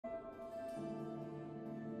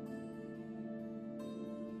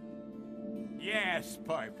Yes,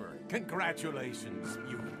 Piper. Congratulations,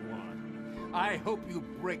 you've won. I hope you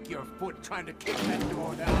break your foot trying to kick that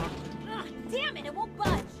door down. Ugh, damn it, it won't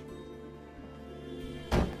budge!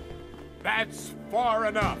 That's far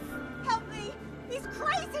enough. Help me! He's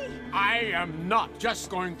crazy! I am not just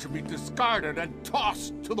going to be discarded and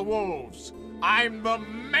tossed to the wolves. I'm the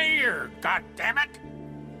mayor, goddammit!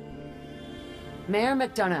 Mayor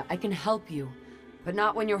McDonough, I can help you, but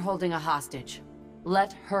not when you're holding a hostage.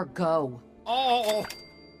 Let her go. Oh,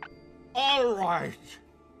 all right.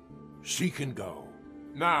 She can go.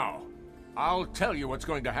 Now, I'll tell you what's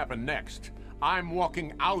going to happen next. I'm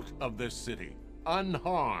walking out of this city,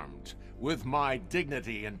 unharmed, with my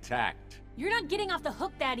dignity intact. You're not getting off the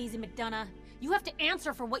hook that easy, McDonough. You have to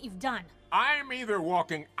answer for what you've done. I'm either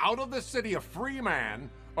walking out of the city a free man,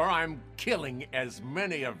 or I'm killing as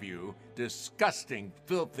many of you disgusting,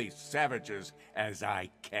 filthy savages as I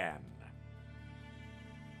can.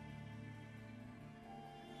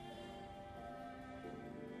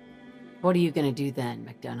 What are you gonna do then,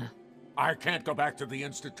 McDonough? I can't go back to the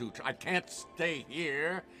Institute. I can't stay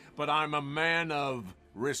here, but I'm a man of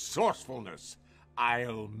resourcefulness.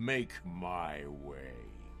 I'll make my way.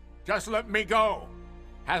 Just let me go.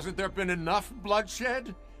 Hasn't there been enough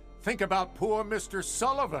bloodshed? Think about poor Mr.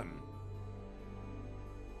 Sullivan.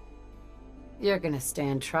 You're gonna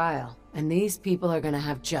stand trial, and these people are gonna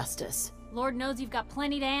have justice. Lord knows you've got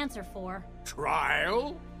plenty to answer for.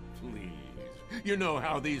 Trial? Please. You know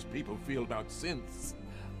how these people feel about synths.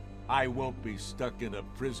 I won't be stuck in a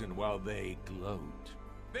prison while they gloat.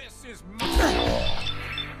 This is my...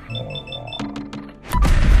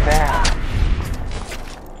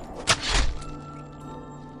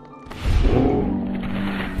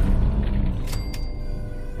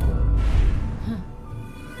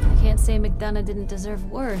 Can't say McDonough didn't deserve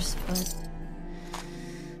worse, but...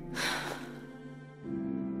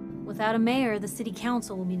 Without a mayor, the city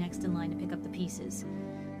council will be next in line to pick up the pieces.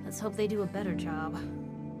 Let's hope they do a better job.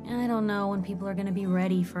 I don't know when people are gonna be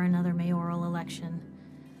ready for another mayoral election.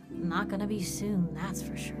 Not gonna be soon, that's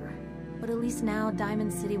for sure. But at least now,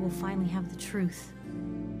 Diamond City will finally have the truth.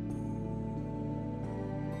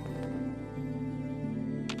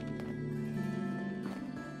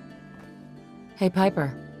 Hey,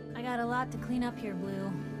 Piper. I got a lot to clean up here,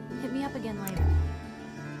 Blue. Hit me up again later.